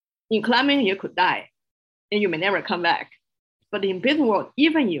In climbing, you could die and you may never come back. But in business world,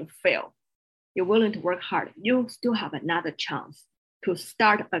 even you fail, you're willing to work hard, you still have another chance to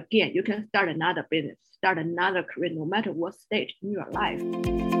start again. You can start another business, start another career, no matter what stage in your life.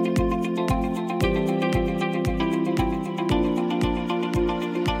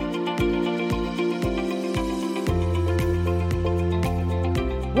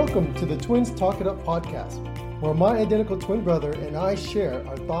 Welcome to the Twins Talk It Up podcast, where my identical twin brother and I share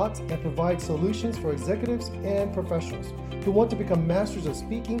our thoughts and provide solutions for executives and professionals who want to become masters of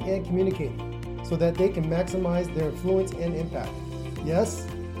speaking and communicating so that they can maximize their influence and impact. Yes,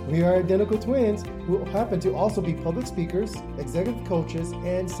 we are identical twins who happen to also be public speakers, executive coaches,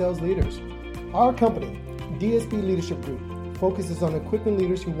 and sales leaders. Our company, DSB Leadership Group, focuses on equipping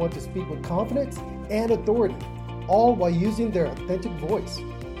leaders who want to speak with confidence and authority, all while using their authentic voice.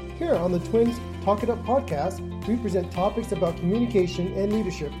 Here on the Twins Talk It Up podcast, we present topics about communication and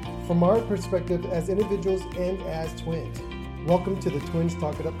leadership from our perspective as individuals and as twins. Welcome to the Twins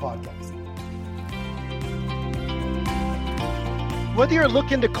Talk It Up podcast. Whether you're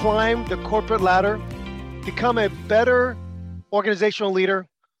looking to climb the corporate ladder, become a better organizational leader,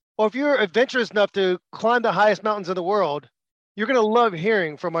 or if you're adventurous enough to climb the highest mountains in the world, you're going to love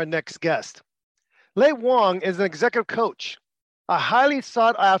hearing from our next guest. Lei Wang is an executive coach, a highly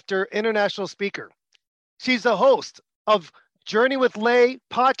sought after international speaker. She's the host of Journey with Lei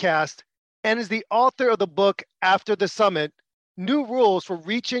podcast and is the author of the book After the Summit, New Rules for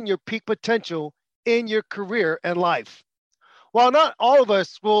Reaching Your Peak Potential in Your Career and Life. While not all of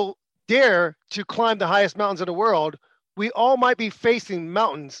us will dare to climb the highest mountains in the world, we all might be facing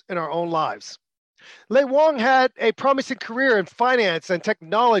mountains in our own lives. Lei Wang had a promising career in finance and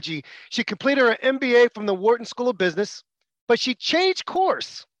technology. She completed her MBA from the Wharton School of Business, but she changed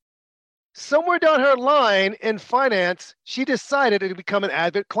course. Somewhere down her line in finance, she decided to become an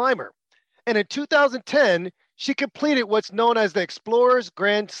avid climber. And in 2010, she completed what's known as the Explorer's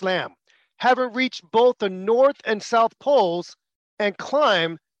Grand Slam, having reached both the North and South Poles and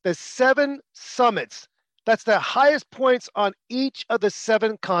climbed the 7 summits. That's the highest points on each of the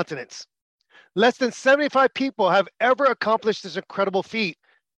 7 continents. Less than 75 people have ever accomplished this incredible feat.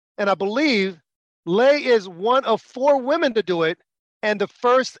 And I believe Lei is one of 4 women to do it and the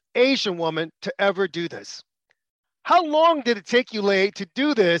first Asian woman to ever do this. How long did it take you, Lei, to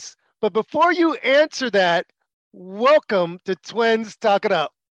do this? But before you answer that, welcome to Twins Talk It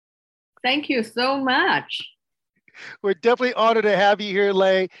Up. Thank you so much. We're definitely honored to have you here,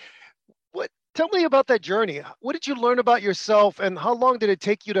 Lei. Tell me about that journey. What did you learn about yourself and how long did it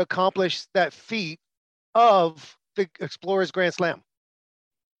take you to accomplish that feat of the Explorer's Grand Slam?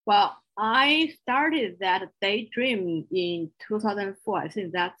 Well, I started that daydream in 2004. I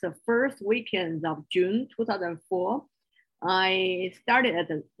think that's the first weekend of June 2004. I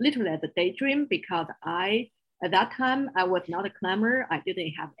started literally as a daydream because at that time, I was not a climber. I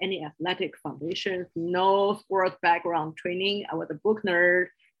didn't have any athletic foundations, no sports background training. I was a book nerd,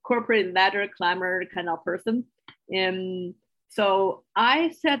 corporate ladder climber kind of person. And so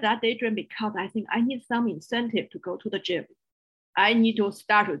I set that daydream because I think I need some incentive to go to the gym. I need to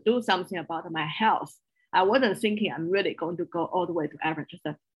start to do something about my health. I wasn't thinking I'm really going to go all the way to Everest.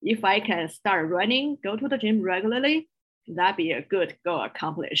 If I can start running, go to the gym regularly, that'd be a good goal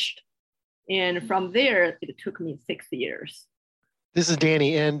accomplished. And from there, it took me 6 years. This is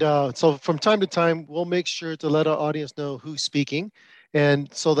Danny. And so from time to time, we'll make sure to let our audience know who's speaking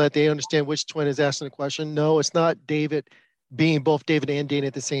and so that they understand which twin is asking the question. No, it's not David being both David and Danny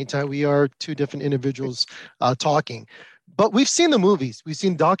at the same time. We are 2 different individuals talking. But we've seen the movies. We've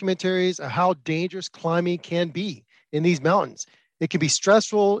seen documentaries of how dangerous climbing can be in these mountains. It can be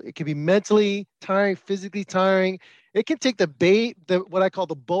stressful. It can be mentally tiring, physically tiring. It can take what I call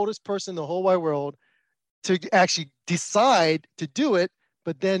the boldest person in the whole wide world to actually decide to do it,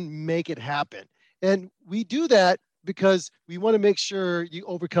 but then make it happen. And we do that because we want to make sure you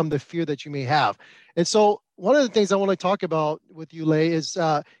overcome the fear that you may have. And so one of the things I want to talk about with you, Lei, is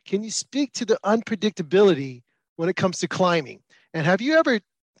can you speak to the unpredictability when it comes to climbing? And have you ever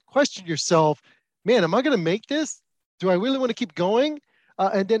questioned yourself, man, am I going to make this? Do I really want to keep going?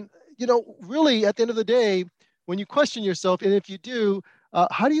 And then, really at the end of the day, when you question yourself, and if you do,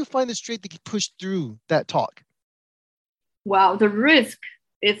 how do you find the strength to push through that talk? Well, the risk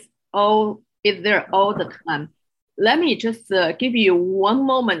is there all the time. Let me just give you one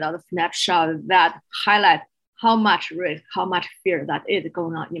moment of a snapshot that highlights how much risk, how much fear that is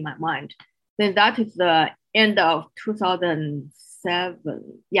going on in my mind. Then that is the end of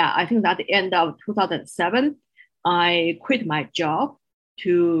 2007. Yeah, I think that the end of 2007, I quit my job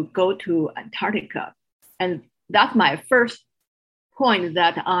to go to Antarctica. And that's my first point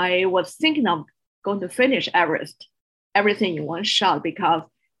that I was thinking of going to finish Everest, everything in one shot, because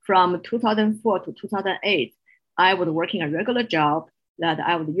from 2004 to 2008, I was working a regular job that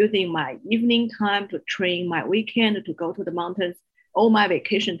I was using my evening time to train, my weekend to go to the mountains, all my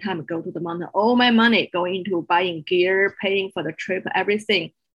vacation time go to the mountain, all my money going into buying gear, paying for the trip,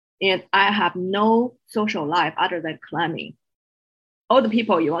 everything. And I have no social life other than climbing. All the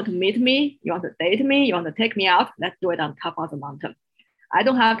people, you want to meet me, you want to date me, you want to take me out, let's do it on top of the mountain. I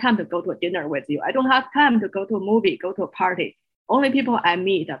don't have time to go to a dinner with you. I don't have time to go to a movie, go to a party. Only people I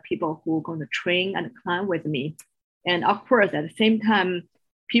meet are people who are going to train and climb with me. And of course, at the same time,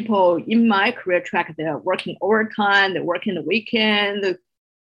 people in my career track, they're working overtime, they're working the weekend,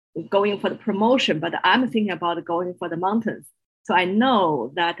 going for the promotion, but I'm thinking about going for the mountains. So I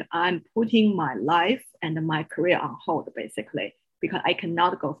know that I'm putting my life and my career on hold, basically, because I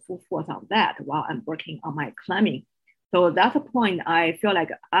cannot go full force on that while I'm working on my climbing. So that's a point I feel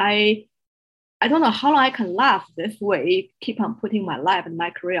like I don't know how long I can last this way, keep on putting my life and my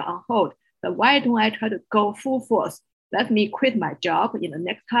career on hold. But why don't I try to go full force? Let me quit my job in the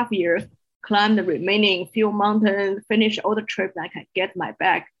next half years, climb the remaining few mountains, finish all the trips. I can get my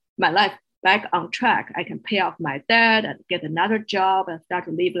life back on track. I can pay off my debt and get another job and start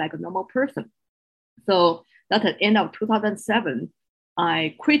to live like a normal person. So that's at the end of 2007.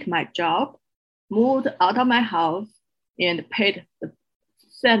 I quit my job, moved out of my house, and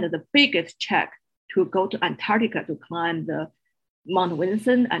sent the biggest check to go to Antarctica to climb the Mount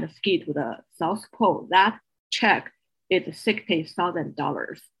Vinson and ski to the South Pole. That check is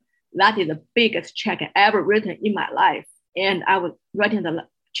 $60,000. That is the biggest check I ever written in my life. And I was writing the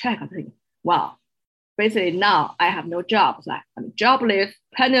check, I think, wow, basically now I have no job. So I'm jobless,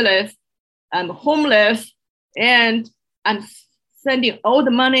 penniless, I'm homeless, and I'm sending all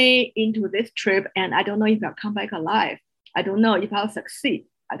the money into this trip. And I don't know if I'll come back alive. I don't know if I'll succeed.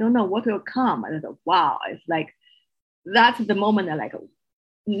 I don't know what will come. I thought, wow, it's like, that's the moment I like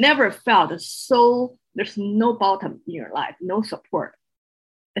never felt so, there's no bottom in your life, no support.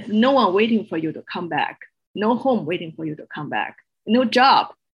 There's no one waiting for you to come back, no home waiting for you to come back, no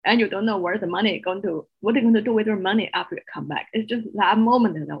job. And you don't know where the money is going to, what are you going to do with your money after you come back? It's just that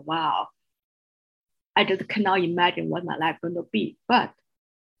moment that, wow, I just cannot imagine what my life is going to be. But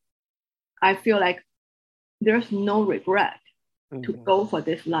I feel like there's no regret to go for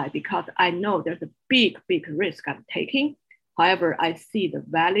this life because I know there's a big, big risk I'm taking. However, I see the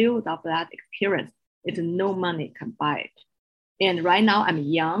value of that experience. It's no money can buy it. And right now I'm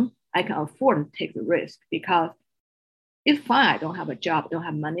young. I can afford to take the risk because it's fine. I don't have a job, don't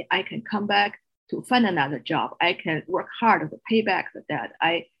have money. I can come back to find another job. I can work hard to pay back the debt.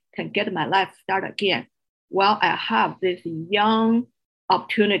 I can get my life started again. While I have this young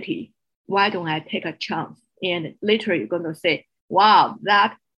opportunity, why don't I take a chance? And later you're going to say, wow,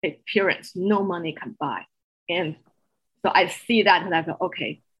 that experience, no money can buy. And so I see that and I go,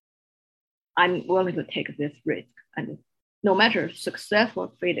 okay, I'm willing to take this risk. And no matter success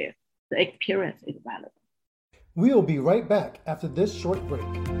or failure, the experience is valuable. We'll be right back after this short break.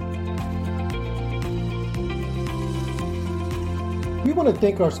 We want to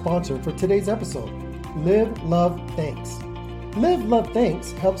thank our sponsor for today's episode, Live, Love, Thanks. Live, Love,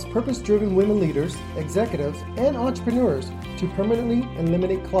 Thanks helps purpose-driven women leaders, executives, and entrepreneurs to permanently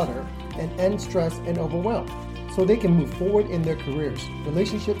eliminate clutter and end stress and overwhelm so they can move forward in their careers,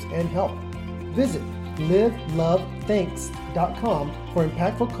 relationships, and health. Visit livelovethanks.com for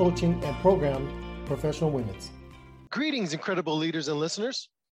impactful coaching and program professional women's. Greetings, incredible leaders and listeners.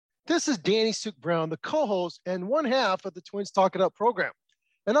 This is Danny Suk Brown, the co-host and one half of the Twins Talk It Up program.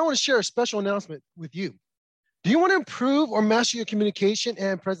 And I want to share a special announcement with you. Do you want to improve or master your communication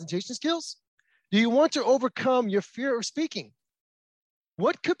and presentation skills? Do you want to overcome your fear of speaking?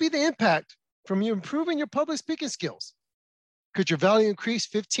 What could be the impact from you improving your public speaking skills? Could your value increase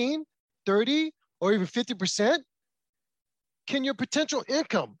 15, 30, or even 50%? Can your potential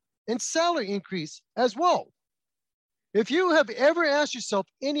income and salary increase as well? If you have ever asked yourself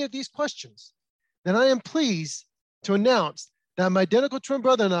any of these questions, then I am pleased to announce that my identical twin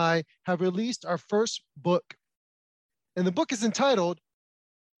brother and I have released our first book. And the book is entitled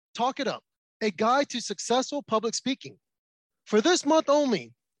Talk It Up, A Guide to Successful Public Speaking. For this month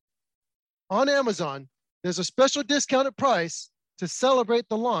only, on Amazon, there's a special discounted price to celebrate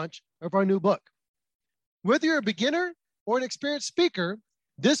the launch of our new book. Whether you're a beginner or an experienced speaker,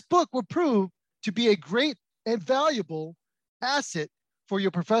 this book will prove to be a great and valuable asset for your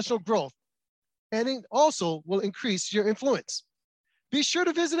professional growth, and it also will increase your influence. Be sure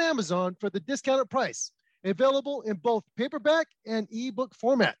to visit Amazon for the discounted price, available in both paperback and ebook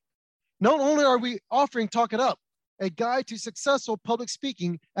format. Not only are we offering Talk It Up, A Guide to Successful Public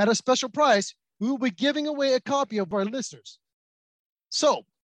Speaking at a special price. We will be giving away a copy of our listeners. So,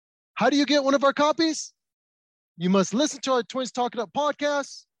 how do you get one of our copies? You must listen to our Twins Talk It Up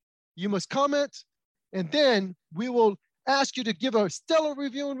podcast. You must comment, and then we will ask you to give a stellar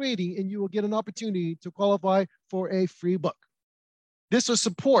review and rating, and you will get an opportunity to qualify for a free book. This will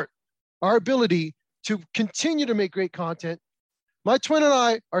support our ability to continue to make great content. My twin and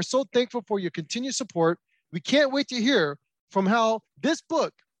I are so thankful for your continued support. We can't wait to hear from how this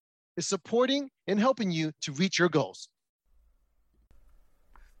book is supporting and helping you to reach your goals.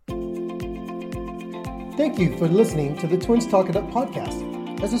 Thank you for listening to the Twins Talk It Up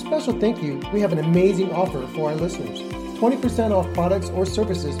podcast. As a special thank you, we have an amazing offer for our listeners. 20% off products or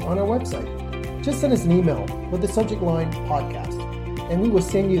services on our website. Just send us an email with the subject line podcast, and we will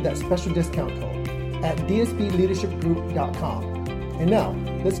send you that special discount code at dsbleadershipgroup.com. And now,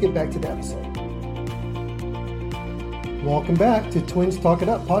 let's get back to the episode. Welcome back to Twins Talk It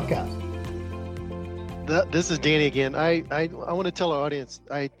Up podcast. This is Danny again. I want to tell our audience,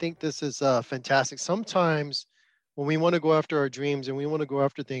 I think this is fantastic. Sometimes when we want to go after our dreams and we want to go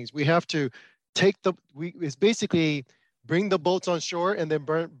after things, we have to it's basically bring the boats on shore and then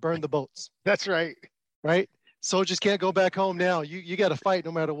burn the boats. That's right. Right? Soldiers can't go back home now. You got to fight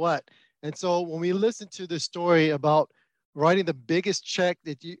no matter what. And so when we listen to this story about writing the biggest check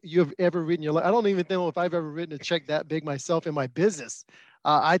that you have ever written in your life, I don't even know if I've ever written a check that big myself in my business.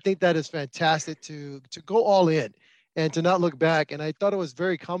 I think that is fantastic to go all in and to not look back. And I thought it was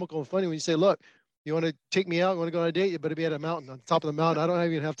very comical and funny when you say, look, you want to take me out, you want to go on a date, you better be at a mountain, on top of the mountain. I don't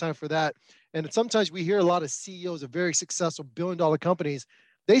even have time for that. And sometimes we hear a lot of CEOs of very successful billion-dollar companies.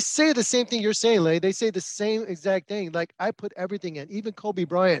 They say the same thing you're saying, Lay. They say the same exact thing. Like, I put everything in. Even Kobe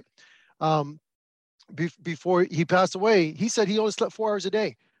Bryant, before he passed away, he said he only slept 4 hours a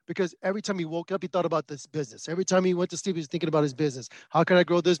day because every time he woke up, he thought about this business. Every time he went to sleep, he was thinking about his business. How can I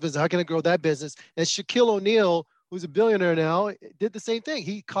grow this business? How can I grow that business? And Shaquille O'Neal, who's a billionaire now, did the same thing.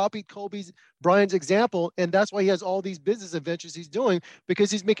 He copied Bryant's example, and that's why he has all these business adventures he's doing,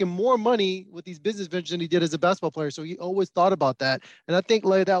 because he's making more money with these business ventures than he did as a basketball player. So he always thought about that. And I think,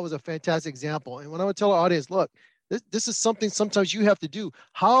 Lay, that was a fantastic example. And when I would tell our audience, look, this is something sometimes you have to do.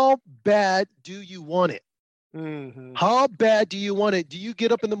 How bad do you want it? Mm-hmm. How bad do you want it? Do you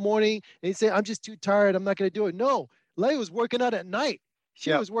get up in the morning and you say, I'm just too tired, I'm not going to do it? No, Lay was working out at night.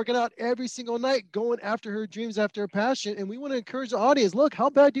 She was working out every single night, going after her dreams, after her passion. And we want to encourage the audience, look, how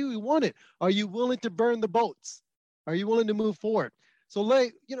bad do you want it? Are you willing to burn the boats? Are you willing to move forward? So,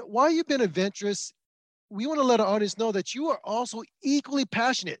 Lay, while you've been adventurous, we want to let our audience know that you are also equally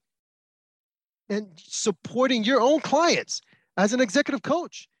passionate and supporting your own clients as an executive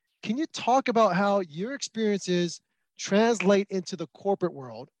coach. Can you talk about how your experiences translate into the corporate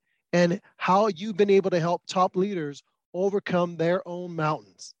world and how you've been able to help top leaders overcome their own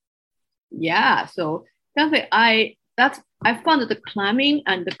mountains? Yeah, so definitely I found that the climbing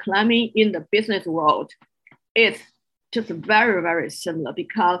in the business world is just very, very similar,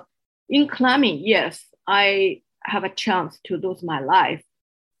 because in climbing, yes, I have a chance to lose my life.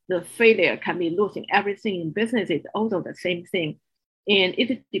 The failure can be losing everything in business is also the same thing. And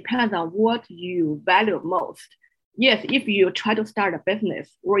it depends on what you value most. Yes, if you try to start a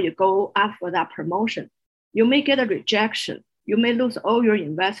business or you go after that promotion, you may get a rejection. You may lose all your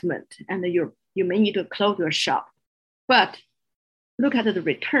investment, and you may need to close your shop. But look at the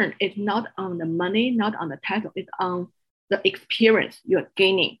return. It's not on the money, not on the title. It's on the experience you're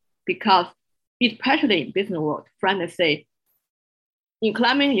gaining. Because especially in business world, friends say, in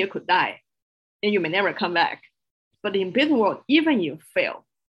climbing, you could die and you may never come back. But in business world, even you fail,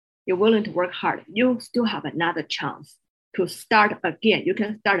 you're willing to work hard, you still have another chance to start again. You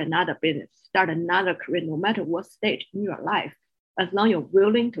can start another business, start another career, no matter what stage in your life. As long as you're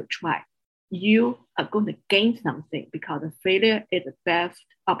willing to try, you are going to gain something, because the failure is the best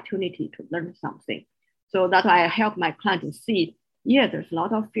opportunity to learn something. So that's why I help my clients to see, there's a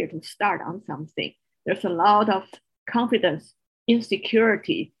lot of fear to start on something. There's a lot of confidence,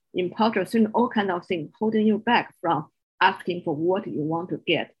 insecurity, imposter syndrome, all kinds of things holding you back from asking for what you want to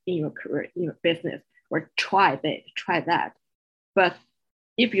get in your career, in your business, or try that. But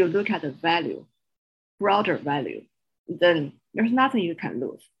if you look at the value, broader value, then there's nothing you can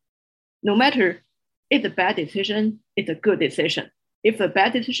lose. No matter it's a bad decision, it's a good decision. If a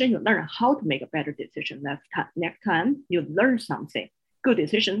bad decision, you learn how to make a better decision next time you learn something. Good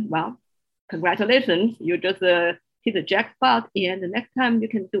decision, well, congratulations, you just hit the jackpot, and the next time you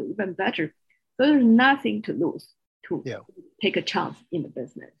can do even better. So there's nothing to lose to take a chance in the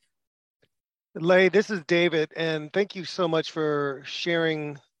business. Lay, this is David, and thank you so much for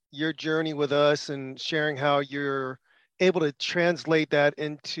sharing your journey with us and sharing how you're able to translate that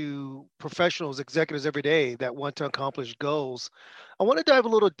into professionals, executives every day that want to accomplish goals. I want to dive a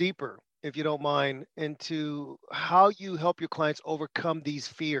little deeper, if you don't mind, into how you help your clients overcome these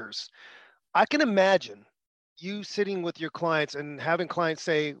fears. I can imagine you sitting with your clients and having clients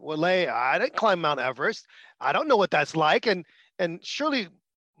say, well, Lay, I didn't climb Mount Everest. I don't know what that's like. And surely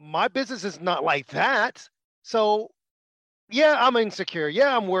my business is not like that. So yeah, I'm insecure.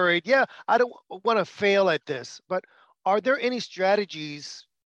 Yeah, I'm worried. Yeah, I don't want to fail at this. But are there any strategies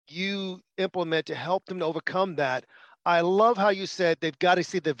you implement to help them to overcome that? I love how you said they've got to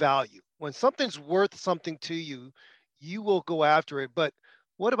see the value. When something's worth something to you, you will go after it. But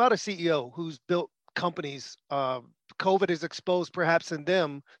what about a CEO who's built companies? COVID has exposed perhaps in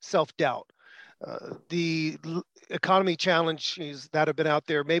them self-doubt. The economy challenges that have been out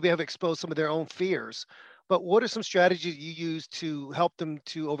there maybe have exposed some of their own fears. But what are some strategies you use to help them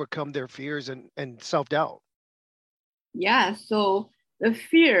to overcome their fears and self-doubt? Yeah, so the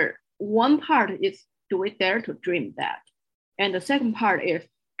fear, one part is, do we dare to dream that? And the second part is,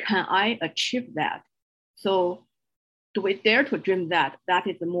 can I achieve that? So do we dare to dream that? That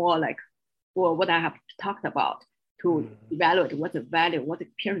is more like, well, what I have talked about, to evaluate what's the value, what the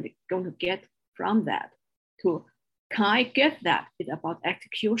parent is going to get from that. To can I get that? It's about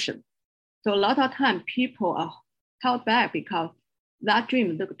execution. So a lot of time people are held back because that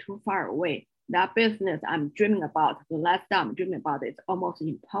dream looks too far away. That business I'm dreaming about, the lifestyle I'm dreaming about, is almost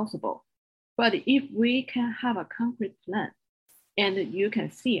impossible. But if we can have a concrete plan and you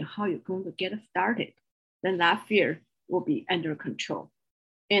can see how you're going to get started, then that fear will be under control.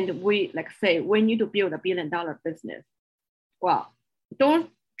 And we, like say, we need to build $1 billion business. Well, don't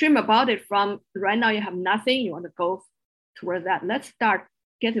dream about it from right now. You have nothing, you want to go towards that. Let's start,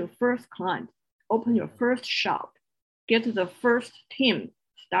 get your first client, open your first shop, get the first team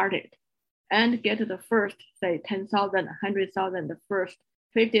started, and get the first, say, 10,000, 100,000, the first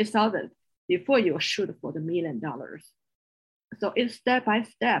 50,000 before you shoot for the $1 million. So it's step by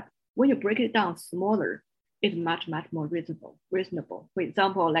step. When you break it down smaller, it's much, much more reasonable. For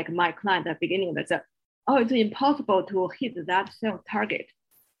example, like my client at the beginning, they said, oh, it's impossible to hit that sales target.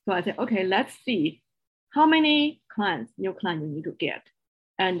 So I said, okay, let's see how many clients, new clients you need to get,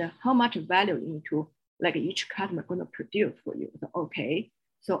 and how much value you need to, like each customer going to produce for you. So, okay,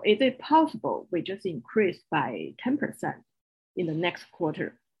 so is it possible we just increase by 10% in the next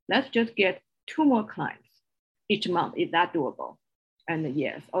quarter? Let's just get 2 more clients each month. Is that doable? And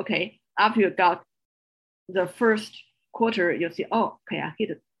yes, okay. After you got the first quarter, you see, oh, okay, I hit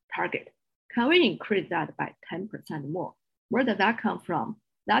the target. Can we increase that by 10% more? Where does that come from?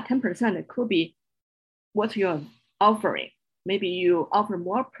 That 10% could be what you're offering. Maybe you offer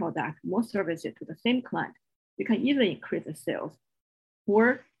more product, more services to the same client. You can easily increase the sales.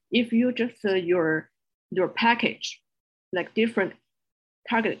 Or if you just your package, like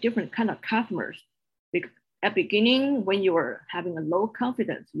target different kind of customers. At beginning, when you are having a low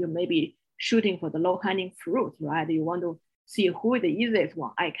confidence, you may be shooting for the low hanging fruit, right? You want to see who is the easiest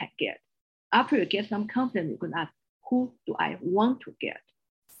one I can get. After you get some confidence, you can ask, who do I want to get?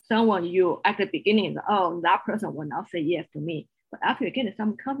 Someone you at the beginning, oh, that person will not say yes to me. But after you get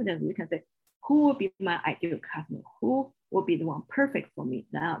some confidence, you can say, who will be my ideal customer? Who will be the one perfect for me?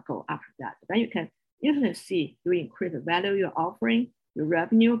 Then I'll go after that. Then you can easily see you increase the value you're offering, your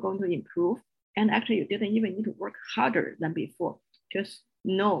revenue going to improve. And actually you didn't even need to work harder than before. Just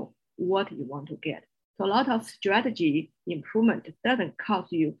know what you want to get. So a lot of strategy improvement doesn't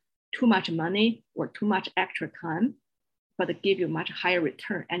cost you too much money or too much extra time, but it give you much higher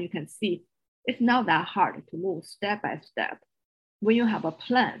return. And you can see it's not that hard to move step by step. When you have a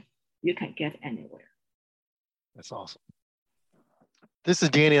plan, you can get anywhere. That's awesome. This is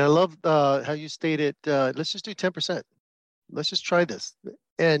Danny. I love how you stated, let's just do 10%. Let's just try this.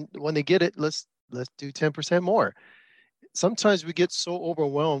 And when they get it, let's do 10% more. Sometimes we get so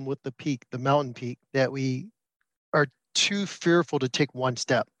overwhelmed with the peak, the mountain peak, that we are too fearful to take one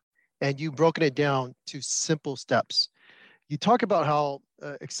step. And you've broken it down to simple steps. You talk about how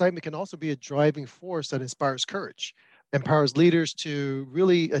excitement can also be a driving force that inspires courage, empowers leaders to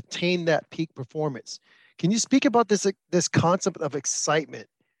really attain that peak performance. Can you speak about this concept of excitement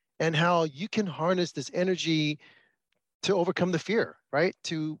and how you can harness this energy to overcome the fear, right?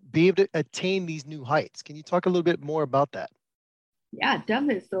 To be able to attain these new heights. Can you talk a little bit more about that? Yeah,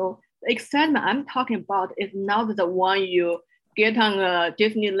 definitely. So the excitement I'm talking about is not the one you get on a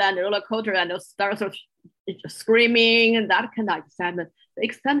Disneyland roller coaster and start screaming and that kind of excitement. The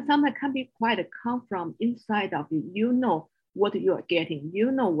excitement sometimes can be quite come from inside of you. You know what you are getting.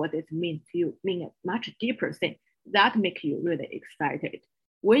 You know what it means to you, mean a much deeper thing. That makes you really excited.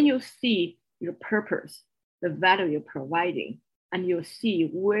 when you see your purpose, the value you're providing, and you see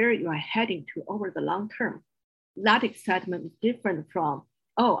where you are heading to over the long term, that excitement is different from,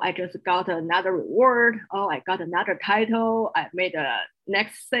 oh, I just got another reward. Oh, I got another title. I made a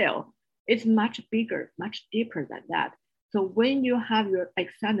next sale. It's much bigger, much deeper than that. So when you have your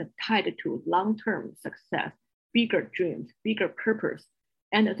excitement tied to long-term success, bigger dreams, bigger purpose,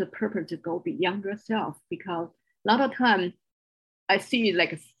 and the purpose to go beyond yourself, because a lot of time I see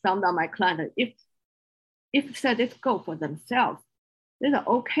like some of my clients, if set this goal for themselves, they are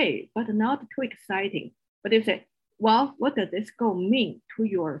okay, but not too exciting. But they say, well, what does this goal mean to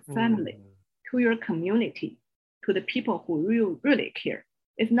your family, to your community, to the people who really care?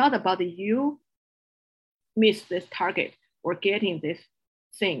 It's not about you miss this target or getting this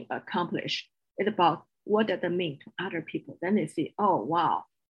thing accomplished. It's about what does it mean to other people. Then they see, oh, wow,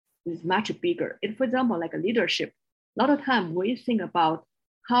 it's much bigger. It's, for example, like a leadership. A lot of time we think about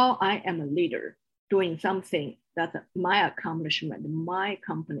how I am a leader doing something that's my accomplishment, my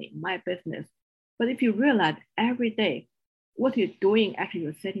company, my business. But if you realize every day what you're doing, actually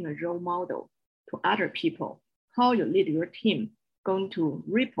you're setting a role model to other people, how you lead your team going to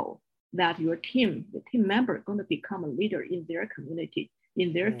ripple that your team, the team member going to become a leader in their community,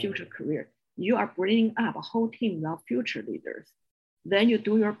 in their future career. You are bringing up a whole team of future leaders. Then you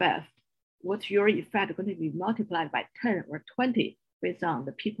do your best. What's your effect going to be multiplied by 10 or 20 based on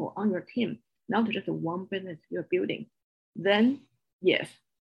the people on your team, not just one business you're building. Then, yes,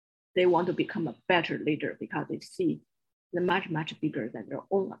 they want to become a better leader because they see the much, much bigger than their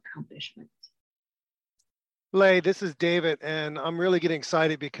own accomplishments. Lei, this is David, and I'm really getting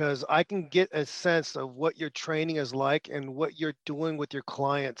excited because I can get a sense of what your training is like and what you're doing with your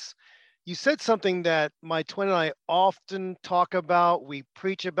clients. You said something that my twin and I often talk about, we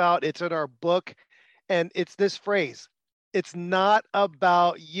preach about, it's in our book, and it's this phrase, it's not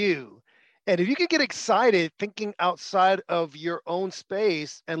about you. And if you could get excited thinking outside of your own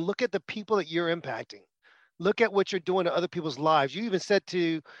space and look at the people that you're impacting, look at what you're doing to other people's lives. You even said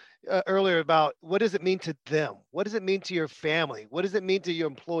to earlier about what does it mean to them? What does it mean to your family? What does it mean to your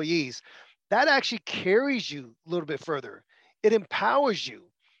employees? That actually carries you a little bit further. It empowers you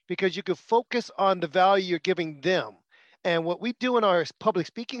because you can focus on the value you're giving them. And what we do in our public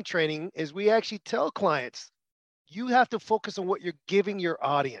speaking training is we actually tell clients, you have to focus on what you're giving your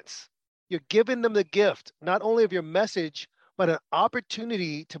audience. You're giving them the gift, not only of your message, but an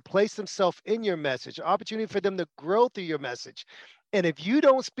opportunity to place themselves in your message, an opportunity for them to grow through your message. And if you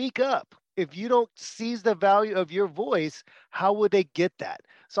don't speak up, if you don't seize the value of your voice, how would they get that?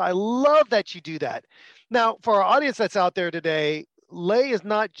 So I love that you do that. Now, for our audience that's out there today, Lei is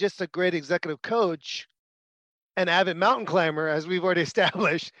not just a great executive coach, an avid mountain climber, as we've already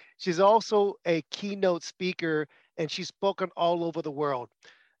established. She's also a keynote speaker, and she's spoken all over the world.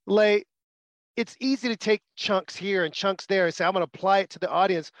 Lei, it's easy to take chunks here and chunks there and say, I'm going to apply it to the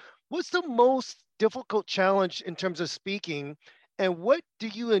audience. What's the most difficult challenge in terms of speaking? And what do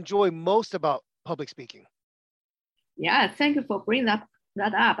you enjoy most about public speaking? Yeah, thank you for bringing that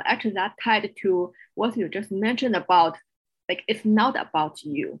up. Actually, that tied to what you just mentioned about, like, it's not about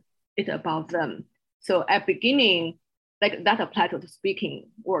you, it's about them. So at beginning, like that applied to the speaking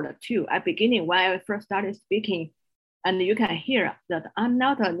world too. At beginning, when I first started speaking, and you can hear that I'm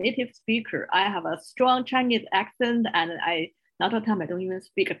not a native speaker. I have a strong Chinese accent, and a lot of time I don't even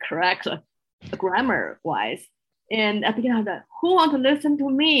speak correct grammar-wise. And at the beginning, I was like, who want to listen to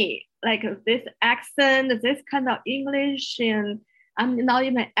me? Like this accent, this kind of English, and I'm not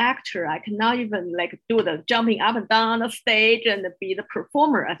even an actor. I cannot even like do the jumping up and down the stage and be the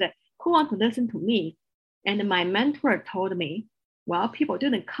performer. I said, who want to listen to me? And my mentor told me, well, people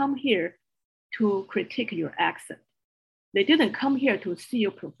didn't come here to critique your accent. They didn't come here to see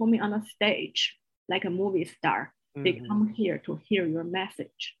you performing on a stage like a movie star. Mm-hmm. They come here to hear your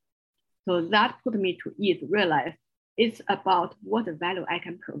message. So that put me to ease, realize it's about what value I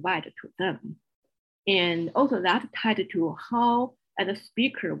can provide to them. And also that tied to how, as a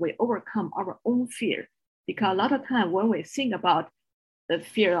speaker, we overcome our own fear. Because a lot of time when we think about the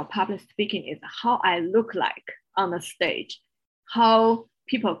fear of public speaking is how I look like on the stage, how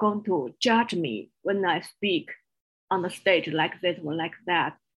people are going to judge me when I speak on the stage like this or like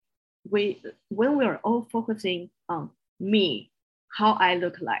that. When we're all focusing on me, how I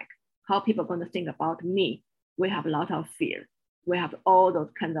look like, how people are going to think about me, we have a lot of fear. We have all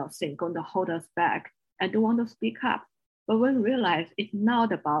those kinds of things going to hold us back and don't want to speak up. But when we realize it's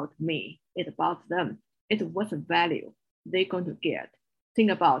not about me, it's about them, it's what's the value they're going to get. Think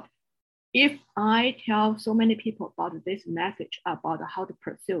about, if I tell so many people about this message about how to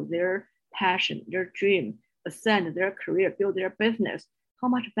pursue their passion, their dream, ascend their career, build their business, how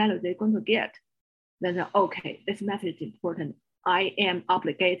much value they're going to get. Then, okay, this message is important. I am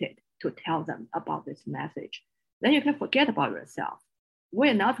obligated to tell them about this message. Then you can forget about yourself.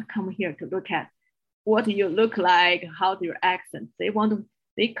 We're not come here to look at what you look like, how's your accent.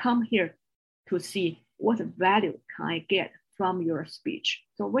 They come here to see what value can I get from your speech.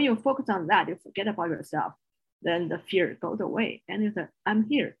 So when you focus on that, you forget about yourself, then the fear goes away. And you say, I'm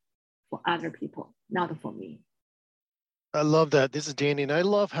here for other people, not for me. I love that. This is Danny, and I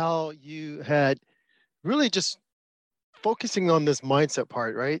love how you had really just focusing on this mindset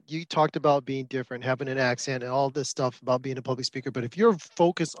part, right? You talked about being different, having an accent, and all this stuff about being a public speaker. But if you're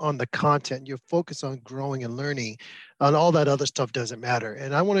focused on the content, you're focused on growing and learning, and all that other stuff doesn't matter.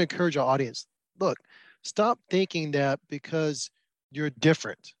 And I want to encourage our audience, look, stop thinking that because you're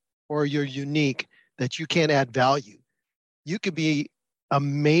different or you're unique, that you can't add value. You could be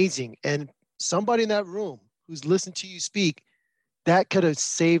amazing. And somebody in that room who's listened to you speak, that could have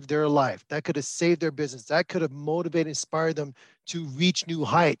saved their life. That could have saved their business. That could have motivated, inspired them to reach new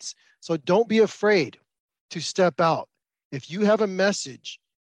heights. So don't be afraid to step out. If you have a message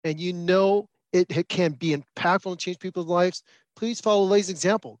and you know it can be impactful and change people's lives, please follow Lay's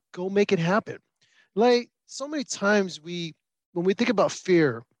example. Go make it happen. Lay, so many times when we think about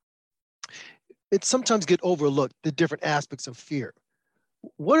fear, it sometimes get overlooked, the different aspects of fear.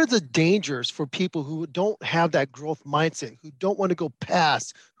 What are the dangers for people who don't have that growth mindset, who don't want to go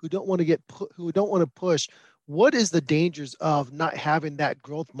past, who don't want to push? What is the dangers of not having that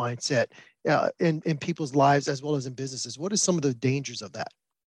growth mindset in people's lives as well as in businesses? What are some of the dangers of that?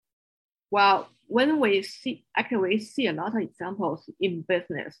 Well, when we see a lot of examples in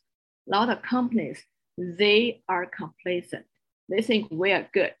business, a lot of companies, they are complacent. They think we are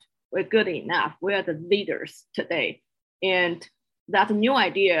good. We're good enough. We are the leaders today. And that new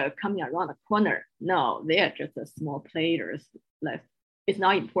idea coming around the corner. No, they are just the small players. Like, it's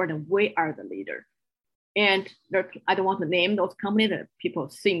not important. We are the leader. And I don't want to name those companies that people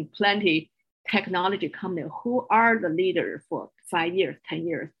seen plenty technology companies who are the leader for 5 years, 10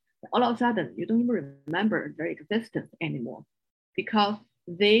 years. All of a sudden, you don't even remember their existence anymore because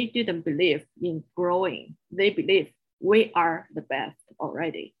they didn't believe in growing. They believe we are the best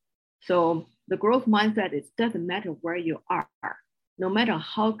already. So the growth mindset is doesn't matter where you are. No matter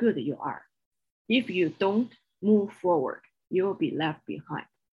how good you are, if you don't move forward, you will be left behind.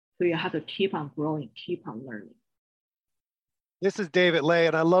 So you have to keep on growing, keep on learning. This is David Lay,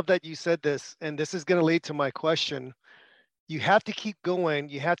 and I love that you said this, and this is going to lead to my question. You have to keep going,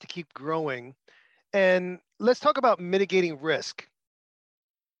 you have to keep growing. And let's talk about mitigating risk.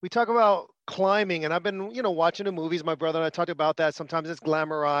 We talk about climbing, and I've been, watching the movies. My brother and I talked about that. Sometimes it's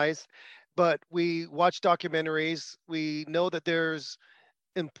glamorized, but we watch documentaries. We know that there's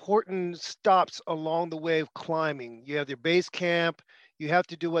important stops along the way of climbing. You have your base camp. You have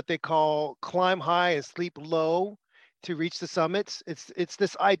to do what they call climb high and sleep low to reach the summits. It's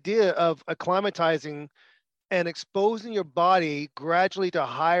this idea of acclimatizing and exposing your body gradually to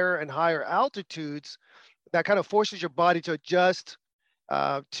higher and higher altitudes that kind of forces your body to adjust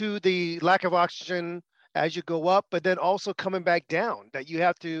to the lack of oxygen as you go up, but then also coming back down, that you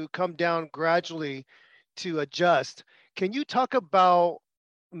have to come down gradually to adjust. Can you talk about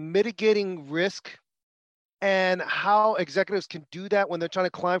mitigating risk and how executives can do that when they're trying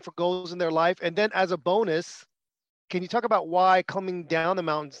to climb for goals in their life? And then as a bonus, can you talk about why coming down the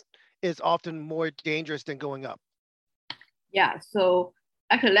mountains is often more dangerous than going up? Yeah, so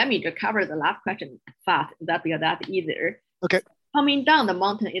actually, let me just cover the last question fast. That'll be that easier. Okay. Coming down the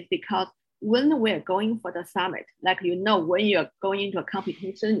mountain is because when we're going for the summit, like when you're going into a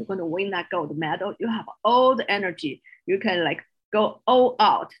competition, you're going to win that gold medal, you have all the energy. You can go all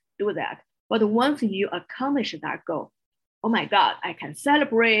out, do that. But once you accomplish that goal, oh my God, I can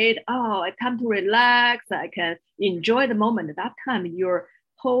celebrate. Oh, it's time to relax. I can enjoy the moment. At that time, your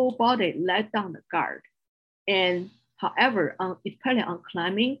whole body let down the guard. And however, especially on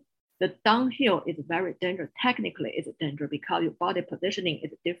climbing, the downhill is very dangerous. Technically, it's dangerous because your body positioning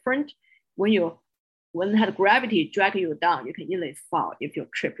is different. When the gravity drag you down, you can easily fall if you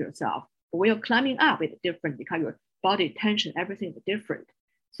trip yourself. But when you're climbing up, it's different because your body tension, everything is different.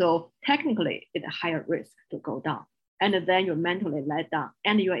 So technically, it's a higher risk to go down. And then you're mentally let down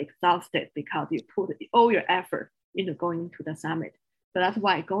and you're exhausted because you put all your effort into going to the summit. So that's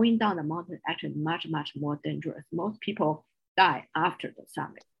why going down the mountain is actually much, much more dangerous. Most people die after the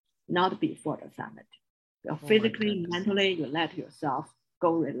summit, not before the summit. You're physically, mentally, you let yourself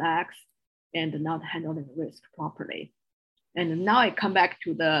go relax and not handling the risk properly. And now I come back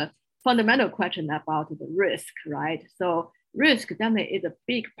to the fundamental question about the risk, right? So risk definitely is a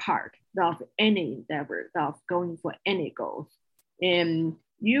big part of any endeavor of going for any goals. And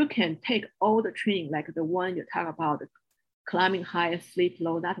you can take all the training, like the one you talk about, climbing high, sleep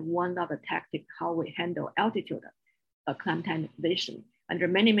low. That's one of the tactics, how we handle altitude, climb time position. And there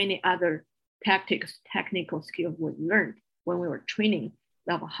are many, many other tactics, technical skills we learned when we were training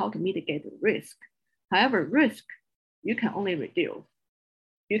of how to mitigate the risk. However, risk, you can only reduce.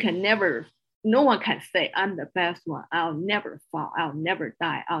 You can never, no one can say, I'm the best one. I'll never fall. I'll never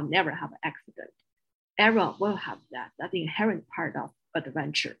die. I'll never have an accident. Everyone will have that. That's the inherent part of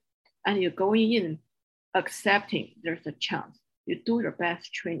adventure. And you're going in accepting there's a chance. You do your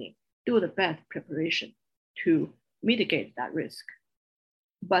best training, do the best preparation to mitigate that risk.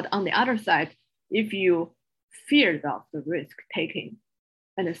 But on the other side, if you fear of the risk taking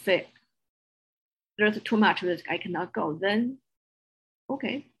and say, there's too much risk, I cannot go, then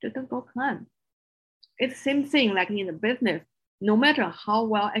okay, just don't go climb. It's the same thing like in the business. No matter how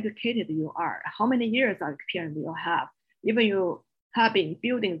well educated you are, how many years of experience you have, even you have been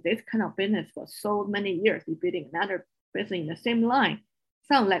building this kind of business for so many years, you're building another business in the same line,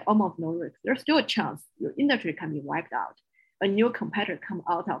 sounds like almost no risk. There's still a chance your industry can be wiped out. A new competitor come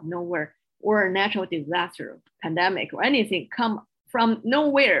out of nowhere, or a natural disaster, pandemic, or anything come from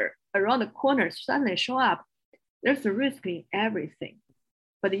nowhere around the corner, suddenly show up. There's a risk in everything,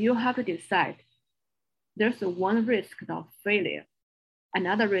 but you have to decide. There's one risk of failure.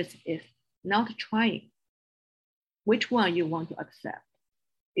 Another risk is not trying. Which one you want to accept?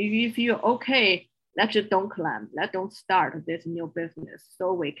 If you're okay, let's just don't climb. Let's don't start this new business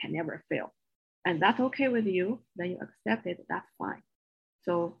so we can never fail. And that's okay with you, then you accept it, that's fine.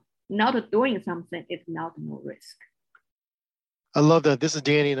 So not doing something is not no risk. I love that. This is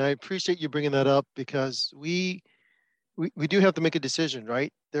Danny, and I appreciate you bringing that up because we do have to make a decision,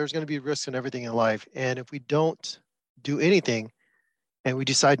 right? There's going to be risks in everything in life. And if we don't do anything and we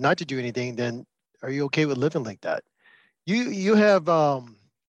decide not to do anything, then are you okay with living like that? You have,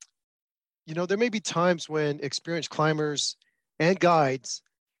 there may be times when experienced climbers and guides,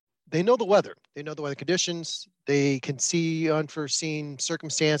 they know the weather. They know the weather conditions. They can see unforeseen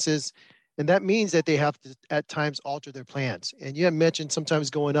circumstances. And that means that they have to, at times, alter their plans. And you have mentioned sometimes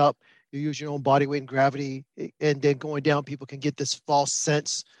going up, you use your own body weight and gravity, and then going down, people can get this false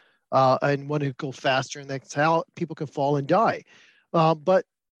sense and want to go faster. And that's how people can fall and die. But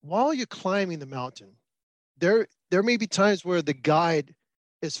while you're climbing the mountain, there may be times where the guide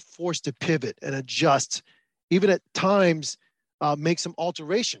is forced to pivot and adjust, even at times make some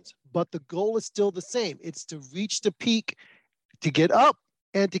alterations. But the goal is still the same. It's to reach the peak, to get up,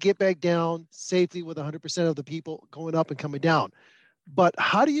 and to get back down safely with 100% of the people going up and coming down. But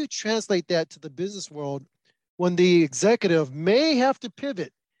how do you translate that to the business world when the executive may have to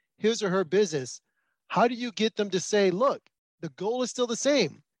pivot his or her business? How do you get them to say, look, the goal is still the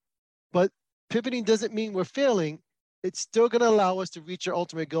same, but pivoting doesn't mean we're failing. It's still going to allow us to reach our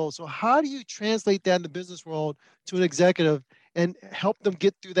ultimate goal. So how do you translate that in the business world to an executive and help them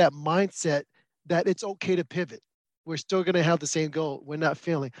get through that mindset that it's okay to pivot? We're still going to have the same goal. We're not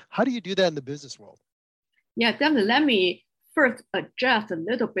failing. How do you do that in the business world? Yeah, definitely. Let me first adjust a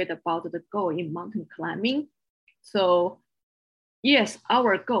little bit about the goal in mountain climbing. So yes,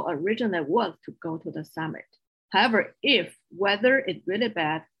 our goal originally was to go to the summit. However, if weather is really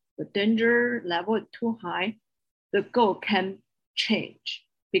bad, the danger level is too high, the goal can change,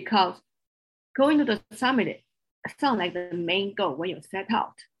 because going to the summit sounds like the main goal when you set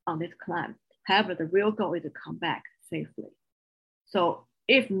out on this climb. However, the real goal is to come back safely. So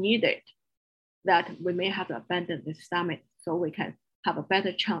if needed, that we may have to abandon this summit so we can have a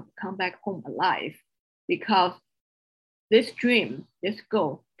better chance to come back home alive, because this dream, this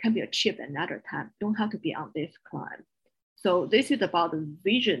goal can be achieved another time. Don't have to be on this climb. So this is about the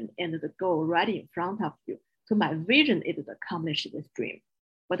vision and the goal right in front of you. So my vision is to accomplish this dream,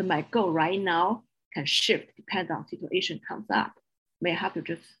 but my goal right now can shift depending on situation comes up. May have to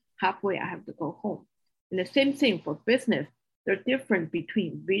just halfway, I have to go home. And the same thing for business. There's difference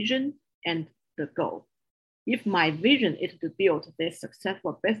between vision and the goal. If my vision is to build this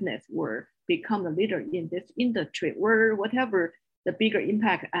successful business or become the leader in this industry or whatever the bigger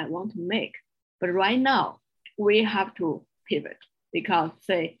impact I want to make. But right now, we have to pivot, because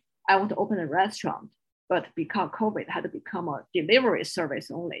say, I want to open a restaurant, but because COVID had to become a delivery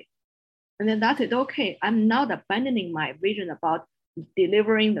service only. And then that's it, okay, I'm not abandoning my vision about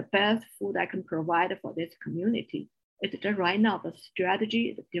delivering the best food I can provide for this community. It's just right now, the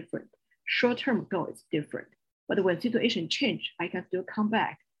strategy is different. Short-term goal is different. But when situation change, I can still come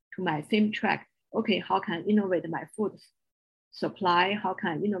back to my same track. Okay, how can I innovate my food supply? How can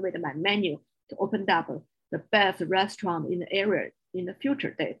I innovate my menu to open up the best restaurant in the area in the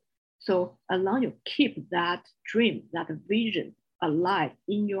future days? So as long as you keep that dream, that vision alive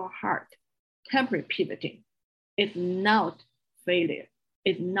in your heart, temporary pivoting is not failure.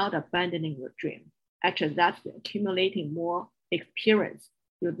 It's not abandoning your dream. Actually, that's accumulating more experience.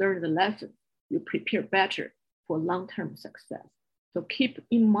 You learn the lesson. You prepare better for long-term success. So keep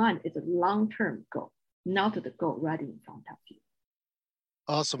in mind it's a long-term goal, not the goal right in front of you.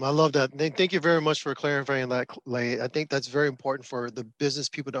 Awesome. I love that. Thank you very much for clarifying that, Lei. I think that's very important for the business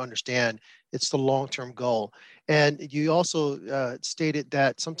people to understand. It's the long-term goal. And you also stated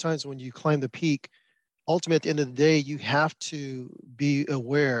that sometimes when you climb the peak, ultimately at the end of the day, you have to be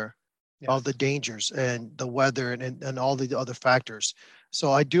aware of the dangers and the weather and all the other factors.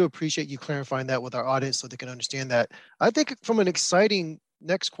 So I do appreciate you clarifying that with our audience so they can understand that. I think from an exciting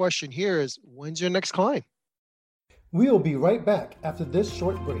next question here is, when's your next climb? We'll be right back after this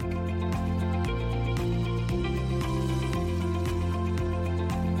short break.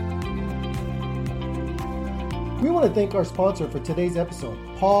 We want to thank our sponsor for today's episode,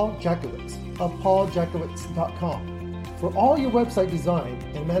 Paul Jackiewicz of pauljackiewicz.com. For all your website design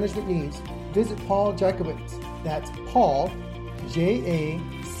and management needs, visit Paul Jackiewicz. That's Paul,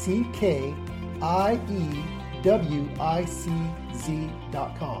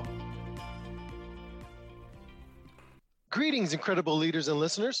 JACKIEWICZ.com. Greetings, incredible leaders and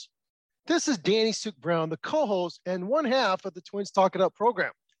listeners. This is Danny Suk Brown, the co-host and one half of the Twins Talk It Up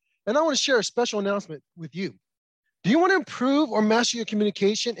program. And I want to share a special announcement with you. Do you want to improve or master your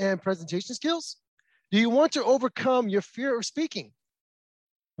communication and presentation skills? Do you want to overcome your fear of speaking?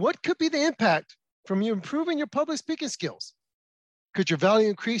 What could be the impact from you improving your public speaking skills? Could your value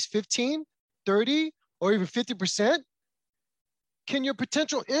increase 15, 30, or even 50%? Can your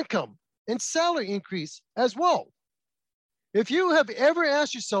potential income and salary increase as well? If you have ever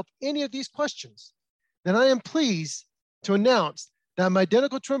asked yourself any of these questions, then I am pleased to announce that my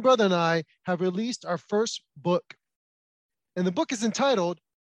identical twin brother and I have released our first book. And the book is entitled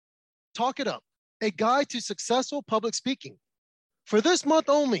Talk It Up, A Guide to Successful Public Speaking. For this month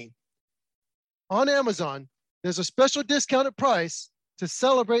only, on Amazon, there's a special discounted price to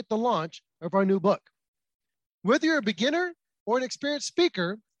celebrate the launch of our new book. Whether you're a beginner or an experienced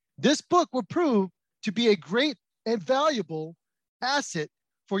speaker, this book will prove to be a great and valuable asset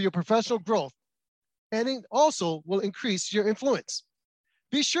for your professional growth, and it also will increase your influence.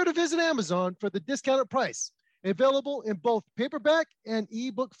 Be sure to visit Amazon for the discounted price, available in both paperback and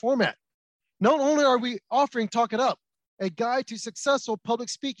ebook format. Not only are we offering Talk It Up, a guide to successful public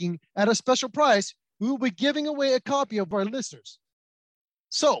speaking at a special price, we will be giving away a copy of our listeners.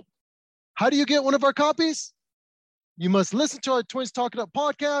 So, how do you get one of our copies? You must listen to our Twins Talk It Up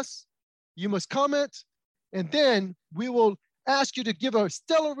podcast, you must comment, and then we will ask you to give a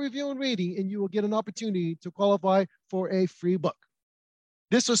stellar review and rating, and you will get an opportunity to qualify for a free book.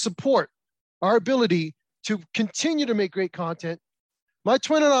 This will support our ability to continue to make great content. My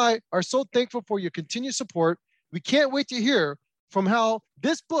twin and I are so thankful for your continued support. We can't wait to hear from how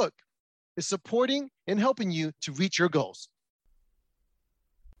this book is supporting and helping you to reach your goals.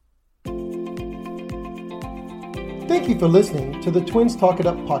 Thank you for listening to the Twins Talk It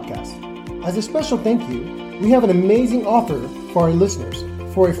Up podcast. As a special thank you, we have an amazing offer for our listeners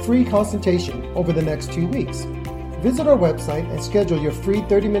for a free consultation over the next 2 weeks. Visit our website and schedule your free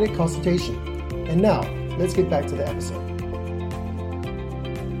 30-minute consultation. And now, let's get back to the episode.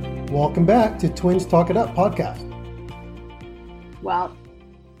 Welcome back to Twins Talk It Up podcast. Well,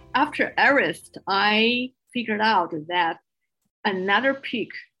 after Everest, I figured out that another peak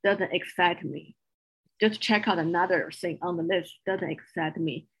doesn't excite me. Just check out another thing on the list doesn't excite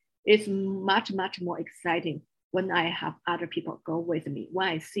me. It's much, much more exciting when I have other people go with me. When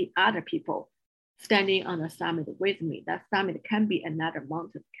I see other people standing on the summit with me, that summit can be another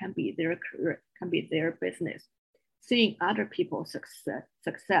mountain, can be their career, can be their business. Seeing other people's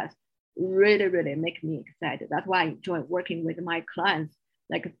success really, really make me excited. That's why I enjoy working with my clients.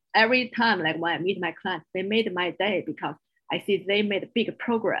 Like every time, like when I meet my clients, they made my day because I see they made big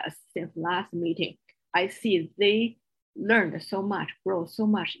progress since last meeting. I see they learned so much, grow so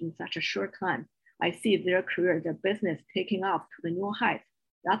much in such a short time. I see their career, their business taking off to the new heights.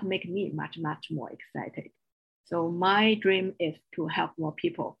 That makes me much, much more excited. So my dream is to help more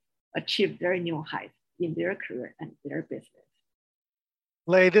people achieve their new heights in their career and their business.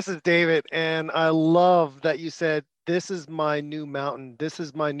 Lei, this is David, and I love that you said, this is my new mountain. This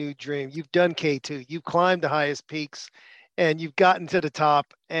is my new dream. You've done K2. You've climbed the highest peaks, and you've gotten to the top.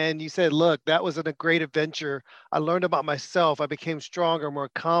 And you said, look, that was a great adventure. I learned about myself. I became stronger, more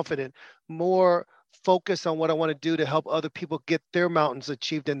confident, more focused on what I want to do to help other people get their mountains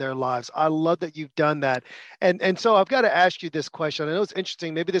achieved in their lives. I love that you've done that. And so I've got to ask you this question. I know it's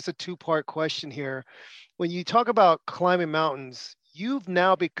interesting. Maybe there's a two-part question here. when you talk about climbing mountains, you've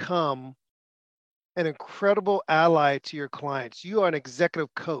now become an incredible ally to your clients. You are an executive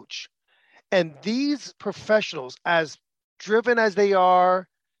coach. And these professionals, as driven as they are,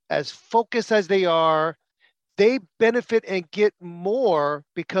 as focused as they are, they benefit and get more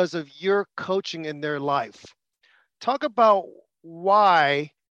because of your coaching in their life. Talk about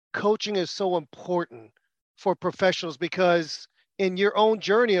why coaching is so important for professionals, because in your own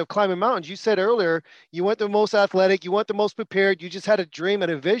journey of climbing mountains, you said earlier, you weren't the most athletic, you weren't the most prepared, you just had a dream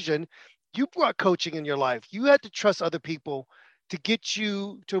and a vision. You brought coaching in your life. You had to trust other people to get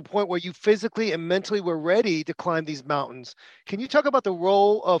you to a point where you physically and mentally were ready to climb these mountains. Can you talk about the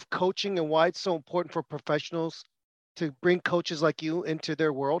role of coaching and why it's so important for professionals to bring coaches like you into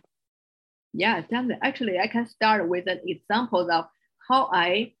their world? Yeah, definitely. Actually, I can start with an example of how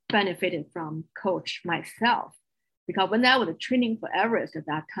I benefited from coach myself. Because when I was training for Everest at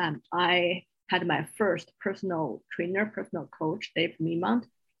that time, I had my first personal trainer, personal coach, Dave Mimont.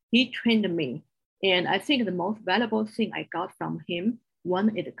 He trained me. And I think the most valuable thing I got from him,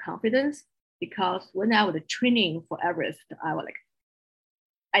 one is confidence, because when I was training for Everest,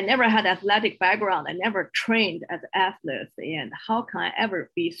 I never had athletic background. I never trained as an athlete. And how can I ever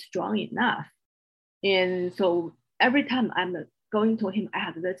be strong enough? And so every time I'm going to him, I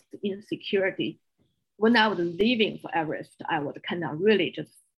have this insecurity. When I was leaving for Everest, I was kind of really just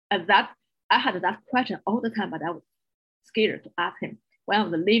at that, I had that question all the time, but I was scared to ask him. When I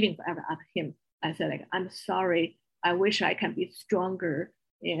was leaving for Everest, I asked him, I said, like, I'm sorry. I wish I can be stronger.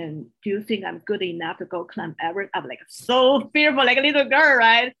 And do you think I'm good enough to go climb Everest? I'm like so fearful, like a little girl,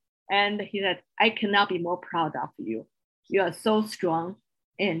 right? And he said, I cannot be more proud of you. You are so strong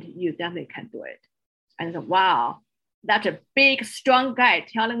and you definitely can do it. And I said, wow, that's a big, strong guy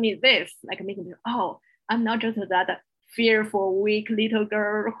telling me this, like making me, oh, I'm not just that fearful, weak little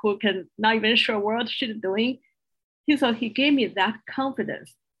girl who can not even sure what she's doing. So he gave me that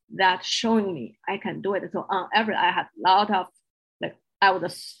confidence, that showing me I can do it. So on Everest, I had a lot of, like, I was the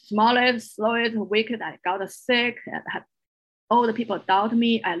smallest, slowest, weakest. I got sick and had all the people doubt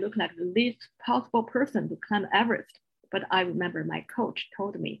me. I look like the least possible person to climb Everest. But I remember my coach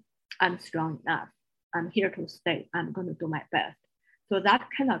told me, I'm strong enough. I'm here to stay. I'm going to do my best. So that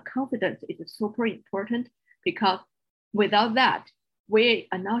kind of confidence is super important, because without that, we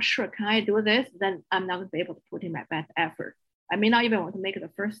are not sure, can I do this? Then I'm not going to be able to put in my best effort. I may not even want to make the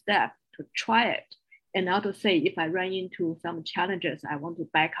first step to try it. And now to say, if I run into some challenges, I want to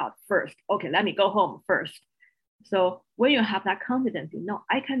back out first. Okay, let me go home first. So when you have that confidence, you know,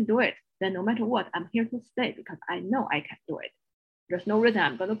 I can do it. Then no matter what, I'm here to stay because I know I can do it. There's no reason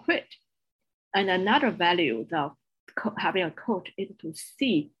I'm going to quit. And another value of having a coach is to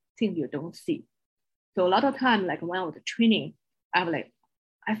see things you don't see. So a lot of time, like when I was training, I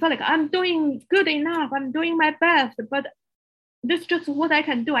felt like I'm doing good enough. I'm doing my best, but this is just what I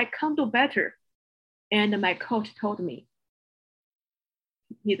can do. I can't do better. And my coach told me,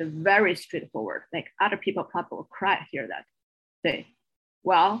 he's very straightforward. Like other people probably will cry hear that. Say,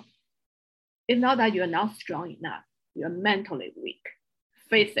 well, it's not that you're not strong enough. You're mentally weak.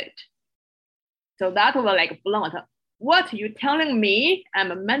 Face it. So that was like blunt. What, you telling me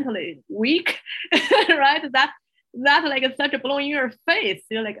I'm mentally weak? Right? That like such a blow in your face.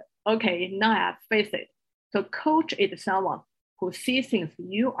 You're like, okay, now I have to face it. So coach is someone who sees things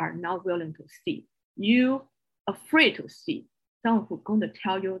you are not willing to see. You afraid to see. Someone who's going to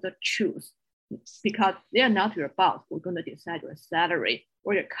tell you the truth, because they're not your boss who's going to decide your salary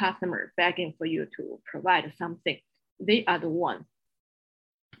or your customer begging for you to provide something. They are the one.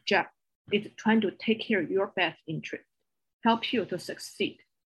 Job is trying to take care of your best interest, help you to succeed.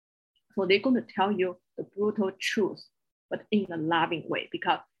 So they're going to tell you the brutal truth, but in a loving way,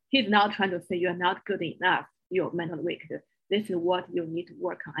 because he's not trying to say you're not good enough, you're mentally weak. This is what you need to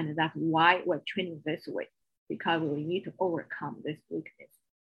work on, and that's why we're training this way, because we need to overcome this weakness.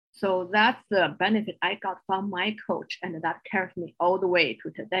 So that's the benefit I got from my coach, and that carries me all the way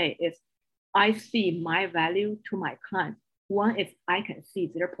to today is I see my value to my clients. One is I can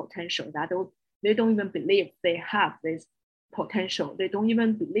see their potential, that they don't even believe they have this potential. They don't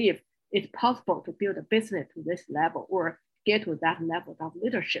even believe it's possible to build a business to this level or get to that level of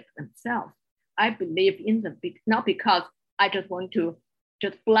leadership themselves. I believe in them, not because I just want to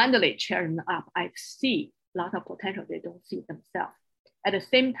just blindly cheer them up. I see a lot of potential they don't see themselves. At the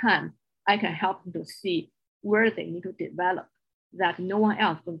same time, I can help them to see where they need to develop, that no one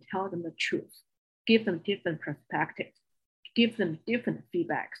else will tell them the truth, give them different perspectives, give them different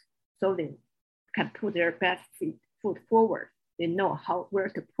feedbacks, so they can put their best foot forward. They know where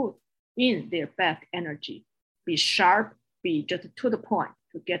to put in their best energy, be sharp, be just to the point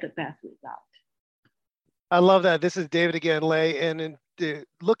to get the best result. I love that. This is David again, Lei, and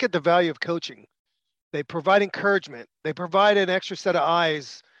look at the value of coaching. They provide encouragement. They provide an extra set of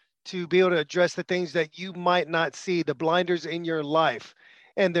eyes to be able to address the things that you might not see, the blinders in your life.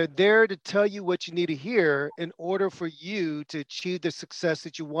 And they're there to tell you what you need to hear in order for you to achieve the success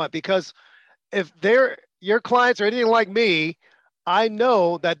that you want. Because if they're your clients or anything like me, I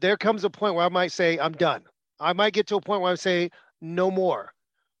know that there comes a point where I might say, I'm done. I might get to a point where I say, no more.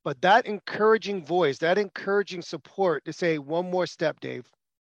 But that encouraging voice, that encouraging support to say, one more step, Dave,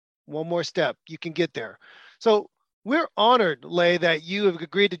 one more step, you can get there. So we're honored, Lei, that you have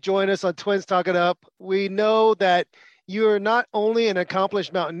agreed to join us on Twins Talk It Up. We know that you're not only an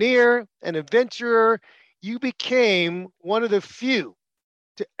accomplished mountaineer, an adventurer, you became one of the few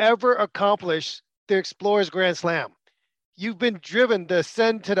to ever accomplish the Explorers Grand Slam. You've been driven to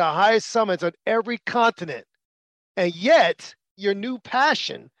ascend to the highest summits on every continent. And yet your new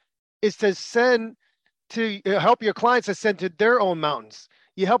passion is to help your clients ascend to their own mountains.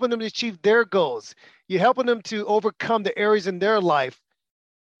 You're helping them to achieve their goals. You're helping them to overcome the areas in their life.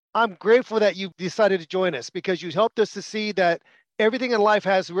 I'm grateful that you decided to join us because you helped us to see that everything in life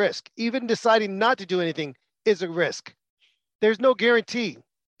has risk. Even deciding not to do anything is a risk. There's no guarantee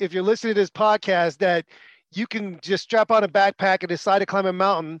if you're listening to this podcast that you can just strap on a backpack and decide to climb a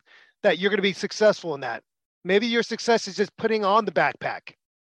mountain that you're going to be successful in that. Maybe your success is just putting on the backpack.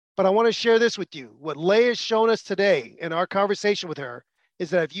 But I want to share this with you. What Lei has shown us today in our conversation with her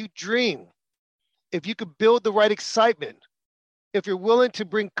is that if you dream, if you could build the right excitement, if you're willing to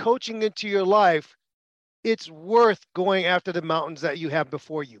bring coaching into your life, it's worth going after the mountains that you have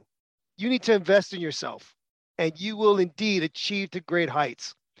before you. You need to invest in yourself, and you will indeed achieve to great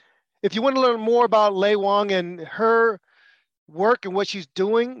heights. If you want to learn more about Lei Wang and her work and what she's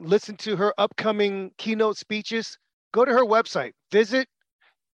doing, listen to her upcoming keynote speeches, go to her website. Visit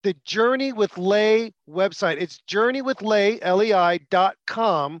the Journey with Lei website. It's journeywithlei,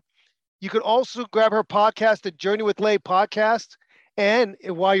 LEI.com. You could also grab her podcast, the Journey with Lei podcast. And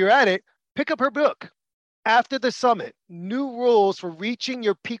while you're at it, pick up her book, After the Summit, New Rules for Reaching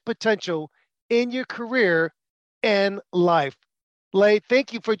Your Peak Potential in Your Career and Life. Lei,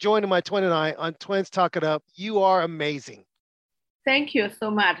 thank you for joining my twin and I on Twins Talk It Up. You are amazing. Thank you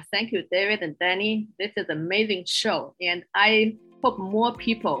so much. Thank you, David and Danny. This is an amazing show. And I hope more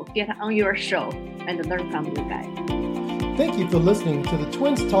people get on your show and learn from you guys. Thank you for listening to the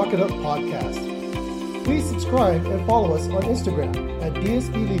Twins Talk It Up podcast. Please subscribe and follow us on Instagram at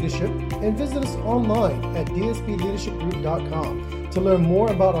DSB Leadership and visit us online at dsbleadershipgroup.com to learn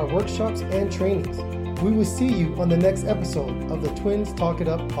more about our workshops and trainings. We will see you on the next episode of the Twins Talk It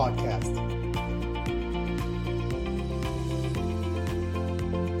Up podcast.